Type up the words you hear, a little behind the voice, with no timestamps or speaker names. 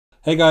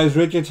Hey guys,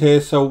 Richard here.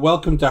 So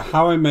welcome to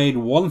how I made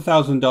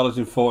 $1,000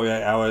 in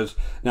 48 hours.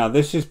 Now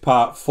this is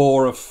part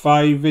 4 of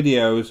 5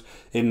 videos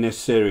in this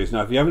series.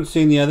 Now if you haven't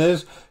seen the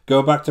others,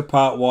 go back to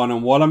part 1,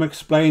 and what I'm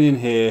explaining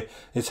here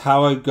is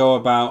how I go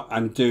about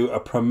and do a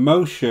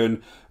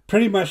promotion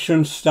pretty much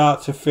from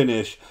start to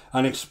finish,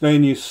 and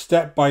explain you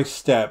step by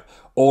step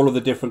all of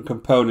the different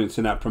components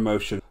in that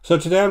promotion. So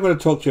today I'm going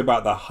to talk to you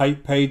about the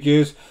hype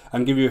pages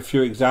and give you a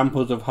few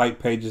examples of hype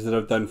pages that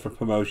I've done for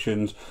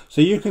promotions,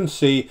 so you can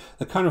see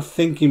the kind of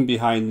thinking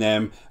behind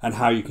them and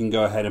how you can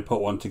go ahead and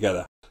put one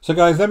together. So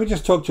guys, let me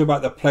just talk to you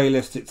about the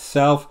playlist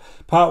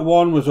itself. Part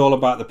 1 was all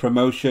about the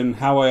promotion,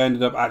 how I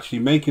ended up actually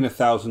making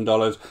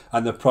 $1,000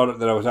 and the product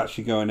that I was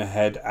actually going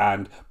ahead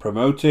and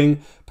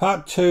promoting.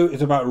 Part 2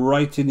 is about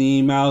writing the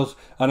emails,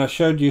 and I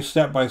showed you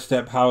step by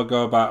step how I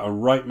go about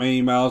and write my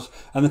emails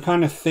and the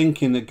kind of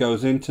thinking that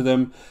goes into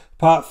them.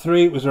 Part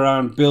 3 was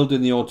around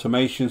building the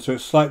automation, so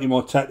it's slightly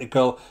more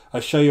technical. I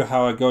show you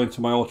how I go into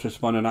my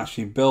Autoresponder and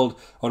actually build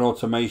an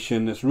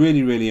automation that's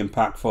really, really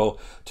impactful.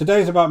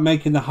 Today's about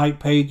making the hype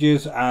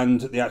pages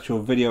and the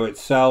actual video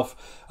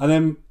itself. And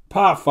then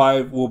part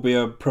 5 will be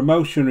a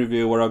promotion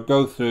review where I'll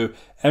go through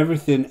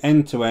everything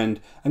end to end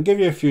and give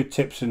you a few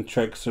tips and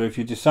tricks, so if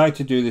you decide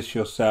to do this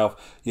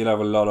yourself, you'll have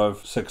a lot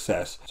of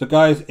success. So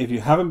guys, if you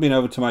haven't been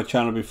over to my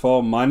channel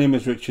before, my name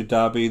is Richard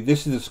Darby.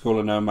 This is the School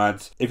of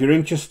Nomads. If you're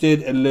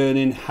interested in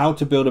learning how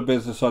to build a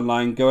business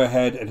online, go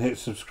ahead and hit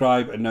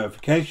subscribe and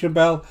notification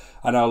bell,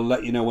 and I'll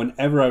let you know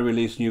whenever I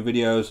release new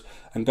videos.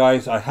 And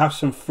guys, I have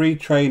some free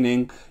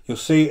training. You'll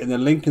see it in the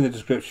link in the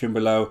description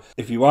below.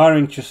 If you are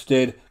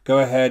interested, go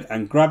ahead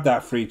and grab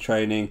that free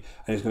training,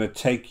 and it's going to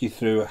take you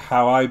through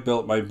how I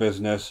built my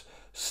business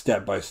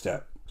step by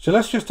step. So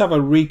let's just have a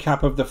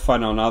recap of the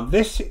funnel. Now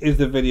this is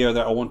the video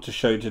that I want to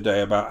show you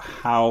today about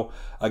how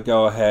I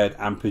go ahead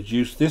and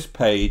produce this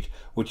page,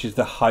 which is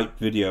the hype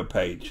video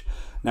page.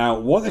 Now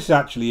what this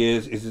actually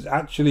is it's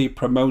actually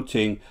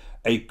promoting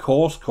a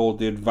course called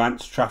the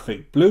Advanced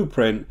Traffic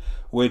Blueprint,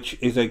 which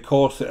is a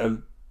course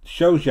that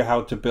shows you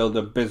how to build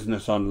a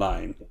business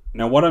online.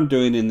 Now what I'm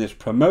doing in this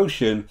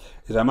promotion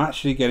is I'm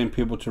actually getting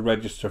people to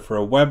register for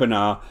a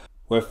webinar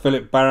where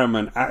Philip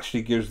Borrowman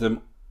actually gives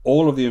them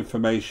all of the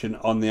information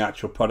on the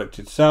actual product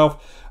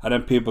itself, and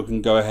then people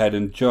can go ahead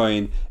and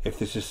join if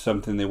this is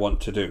something they want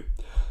to do.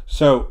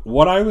 So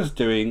what I was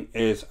doing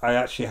is I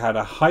actually had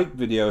a hype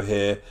video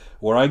here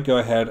where I go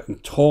ahead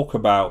and talk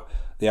about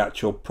the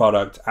actual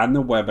product and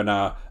the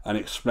webinar and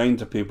explain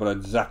to people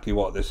exactly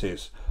what this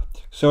is.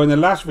 So in the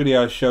last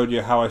video I showed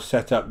you how I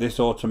set up this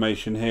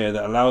automation here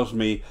that allows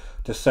me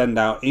to send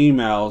out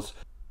emails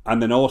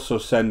and then also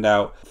send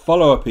out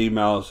follow-up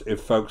emails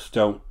if folks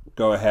don't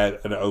go ahead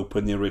and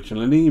open the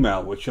original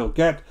email, which you'll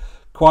get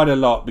quite a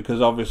lot because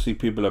obviously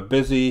people are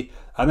busy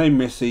and they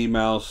miss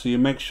emails, so you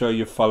make sure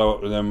you follow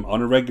up with them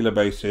on a regular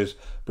basis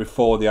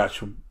before the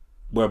actual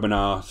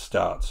webinar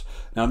starts.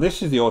 Now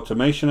this is the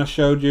automation I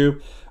showed you,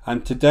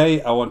 and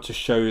today I want to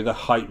show you the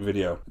hype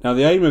video. Now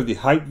the aim of the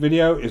hype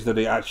video is that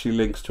it actually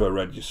links to a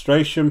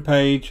registration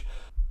page,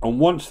 and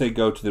once they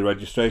go to the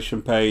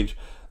registration page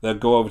they'll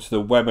go over to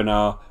the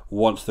webinar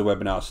once the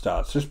webinar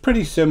starts. So it's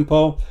pretty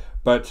simple,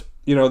 but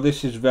you know,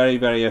 this is very,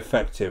 very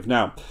effective.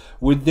 Now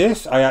with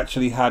this I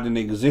actually had an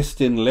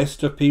existing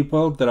list of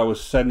people that I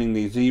was sending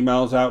these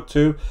emails out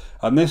to,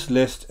 and this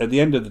list at the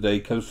end of the day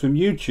comes from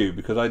YouTube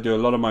because I do a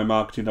lot of my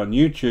marketing on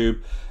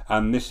YouTube,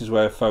 and this is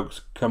where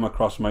folks come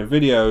across my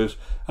videos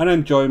and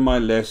then join my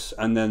lists,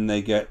 and then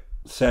they get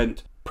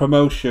sent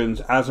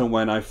promotions as and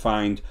when I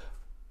find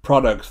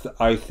products that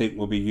I think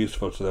will be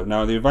useful to them.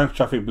 Now the Advanced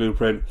Traffic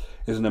Blueprint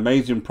is an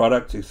amazing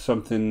product. It's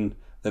something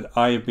that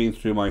I have been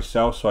through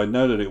myself, so I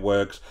know that it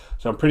works.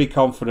 So I'm pretty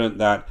confident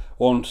that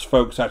once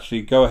folks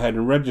actually go ahead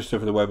and register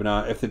for the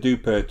webinar, if they do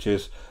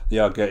purchase, they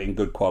are getting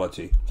good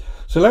quality.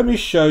 So let me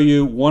show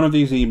you one of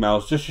these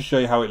emails just to show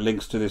you how it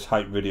links to this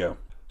hype video.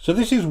 So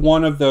this is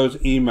one of those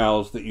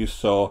emails that you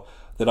saw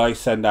that I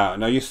send out.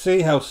 Now you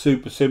see how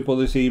super simple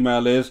this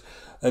email is.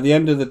 At the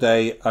end of the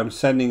day, I'm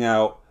sending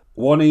out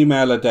one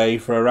email a day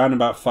for around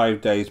about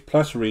 5 days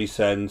plus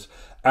resends,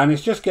 and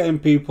it's just getting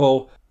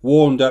people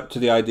warmed up to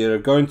the idea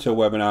of going to a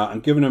webinar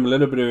and giving them a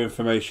little bit of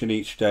information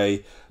each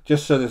day,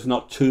 just so there's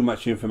not too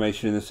much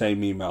information in the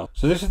same email.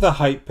 So this is the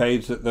hype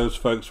page that those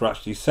folks were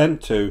actually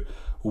sent to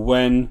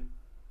when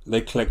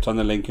they clicked on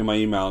the link in my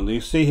email. And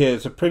you see here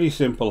it's a pretty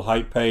simple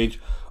hype page.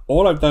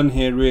 All I've done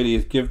here really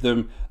is give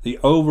them the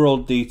overall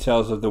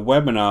details of the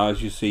webinar,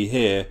 as you see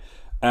here,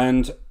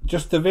 and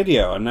just the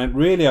video. And then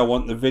really I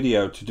want the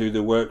video to do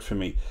the work for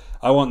me.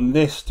 I want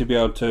this to be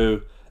able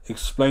to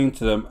explain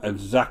to them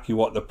exactly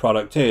what the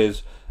product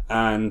is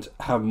and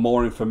have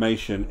more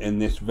information in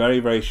this very,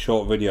 very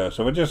short video.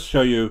 So I'll just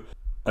show you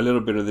a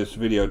little bit of this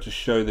video to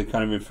show the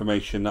kind of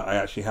information that I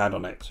actually had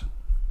on it.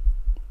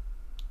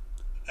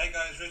 Hey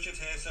guys, Richard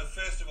here. So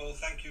first of all,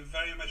 thank you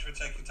very much for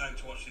taking time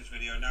to watch this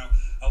video. Now,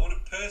 I want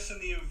to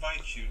personally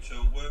invite you to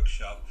a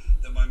workshop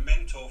that my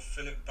mentor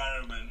Philip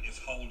Borrowman is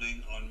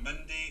holding on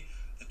Monday,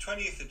 the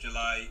 20th of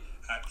July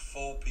at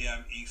 4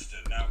 p.m.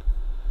 Eastern. Now,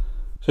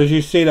 So as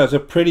you see, that was a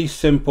pretty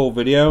simple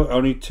video,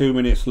 only 2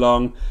 minutes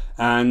long,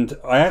 and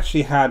I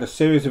actually had a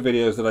series of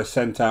videos that I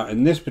sent out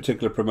in this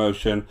particular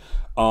promotion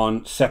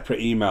on separate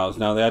emails.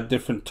 Now they had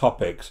different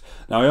topics.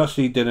 Now I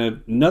actually did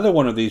another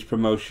one of these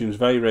promotions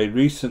very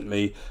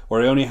recently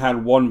where I only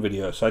had one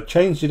video, so I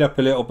changed it up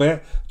a little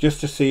bit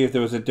just to see if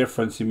there was a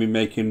difference in me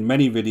making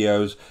many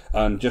videos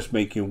and just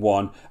making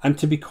one, and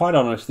to be quite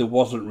honest, there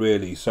wasn't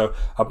really. So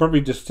I'll probably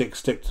just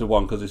stick to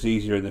one because it's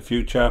easier in the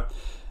future.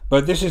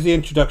 But this is the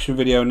introduction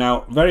video.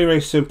 Now, very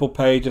simple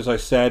page, as I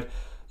said.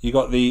 You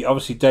got the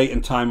obviously date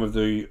and time of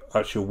the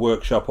actual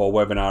workshop or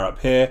webinar up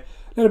here.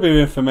 A little bit of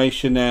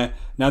information there.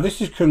 Now, this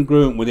is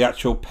congruent with the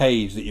actual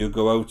page that you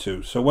go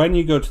to. So when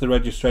you go to the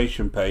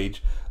registration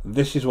page,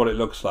 this is what it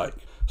looks like.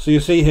 So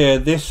you see here,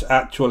 this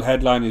actual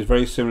headline is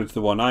very similar to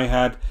the one I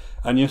had.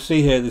 And you'll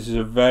see here, this is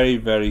a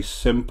very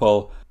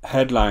simple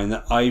headline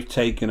that I've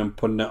taken and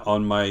put it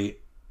on my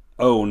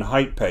own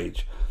hype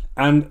page.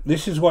 And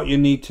this is what you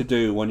need to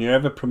do when you're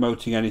ever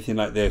promoting anything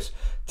like this.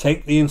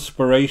 Take the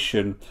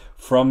inspiration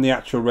from the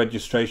actual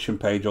registration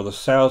page or the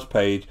sales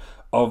page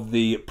of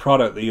the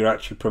product that you're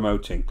actually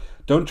promoting.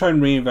 Don't try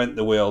and reinvent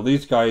the wheel.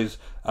 These guys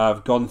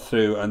have gone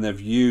through and they've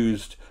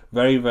used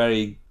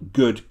very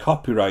good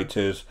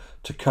copywriters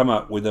to come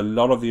up with a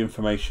lot of the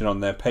information on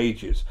their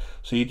pages.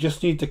 So you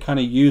just need to kind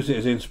of use it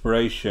as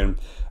inspiration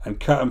and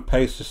cut and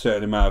paste a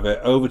certain amount of it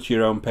over to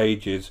your own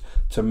pages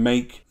to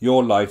make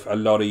your life a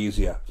lot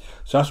easier.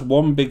 So that's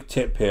one big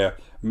tip here.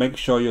 Make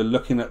sure you're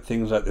looking at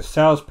things like the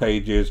sales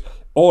pages,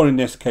 or in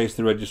this case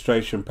the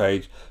registration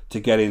page,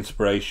 to get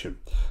inspiration.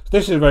 So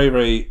this is a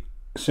very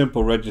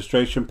simple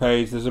registration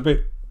page. There's a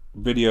bit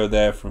video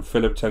there from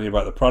Philip telling you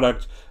about the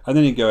product, and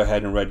then you go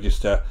ahead and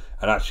register.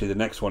 And actually the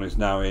next one is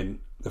now in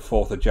the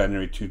 4th of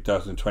January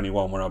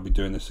 2021 when I'll be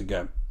doing this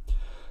again.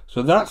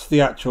 So that's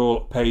the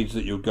actual page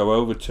that you'll go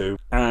over to,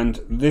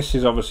 and this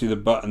is obviously the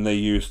button they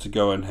use to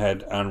go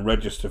ahead and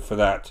register for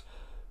that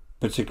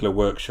particular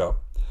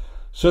workshop.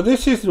 So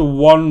this is the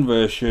one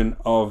version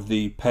of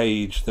the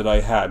page that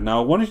I had.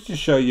 Now I wanted to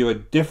show you a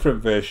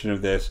different version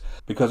of this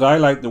because I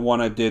like the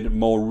one I did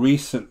more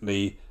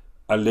recently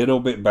a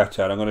little bit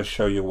better, and I'm going to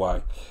show you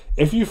why.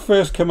 If you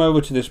first come over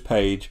to this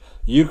page,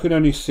 you can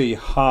only see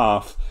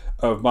half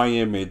of my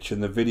image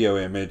and the video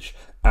image,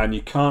 and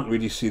you can't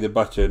really see the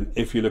button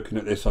if you're looking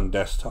at this on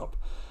desktop.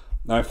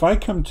 Now if I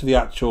come to the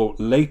actual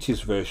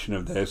latest version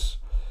of this,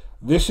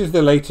 this is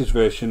the latest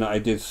version that I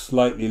did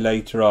slightly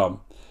later on,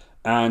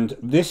 and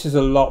this is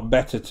a lot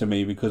better to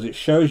me because it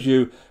shows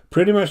you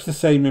pretty much the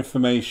same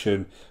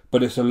information,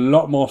 but it's a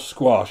lot more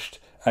squashed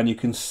and you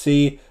can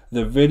see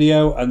the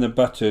video and the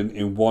button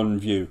in one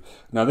view.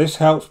 Now this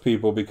helps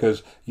people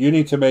because you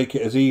need to make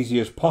it as easy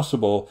as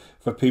possible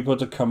for people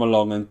to come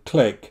along and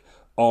click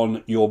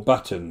on your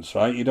buttons,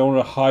 right? You don't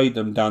want to hide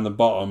them down the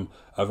bottom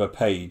of a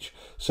page.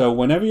 So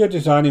whenever you're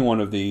designing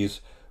one of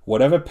these,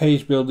 whatever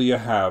page builder you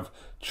have,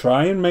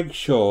 try and make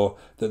sure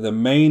that the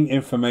main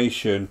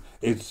information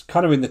is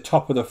kind of in the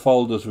top of the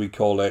fold, as we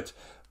call it,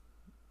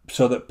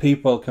 so that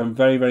people can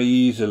very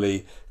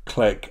easily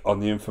click on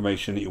the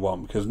information that you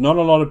want, because not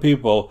a lot of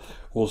people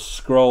will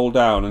scroll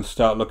down and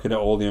start looking at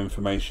all the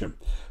information.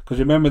 Because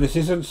remember, this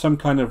isn't some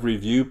kind of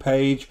review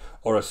page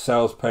or a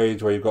sales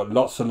page where you've got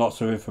lots and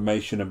lots of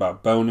information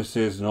about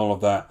bonuses and all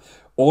of that.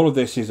 All of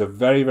this is a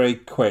very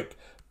quick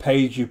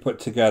page you put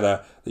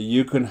together that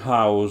you can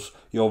house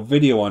your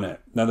video on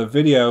it. Now the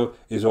video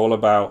is all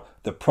about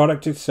the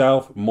product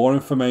itself, more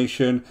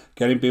information,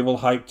 getting people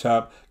hyped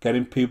up,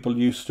 getting people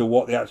used to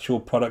what the actual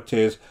product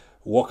is,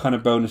 what kind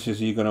of bonuses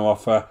are you going to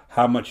offer,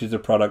 how much is the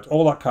product,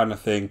 all that kind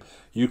of thing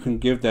you can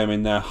give them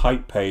in their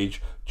hype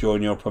page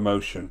during your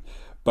promotion.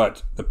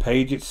 But the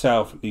page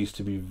itself needs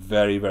to be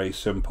very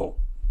simple.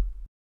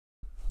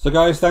 So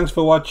guys, thanks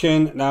for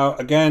watching. Now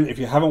again, if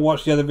you haven't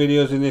watched the other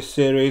videos in this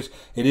series,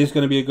 it is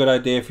going to be a good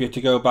idea for you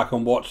to go back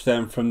and watch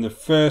them from the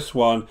first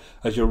one,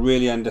 as you'll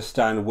really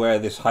understand where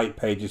this hype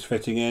page is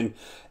fitting in.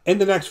 In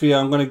the next video,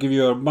 I'm going to give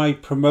you my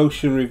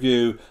promotion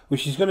review,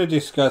 which is going to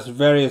discuss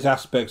various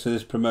aspects of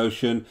this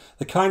promotion,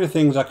 the kind of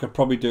things I could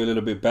probably do a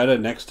little bit better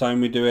next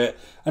time we do it,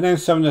 and then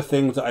some of the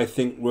things that I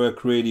think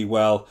work really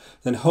well.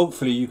 Then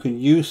hopefully you can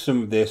use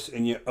some of this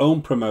in your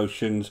own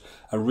promotions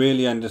and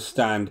really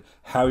understand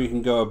how you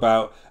can go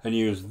about and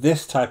use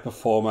this type of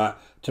format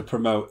to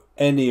promote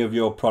any of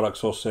your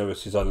products or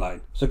services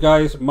online. So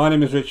guys, my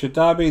name is Richard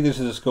Darby. This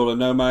is the School of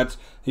Nomads.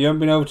 If you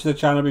haven't been over to the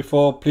channel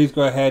before, please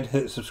go ahead,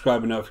 hit the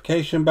subscribe and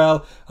notification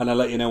bell, and I'll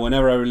let you know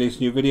whenever I release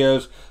new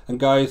videos.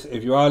 And guys,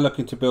 if you are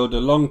looking to build a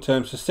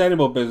long-term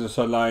sustainable business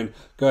online,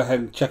 go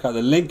ahead and check out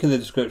the link in the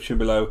description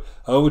below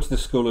over to the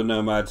School of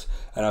Nomads,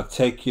 and I'll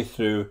take you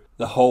through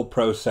the whole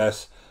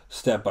process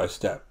step by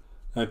step.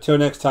 Now, until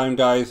next time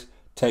guys,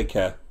 take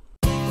care.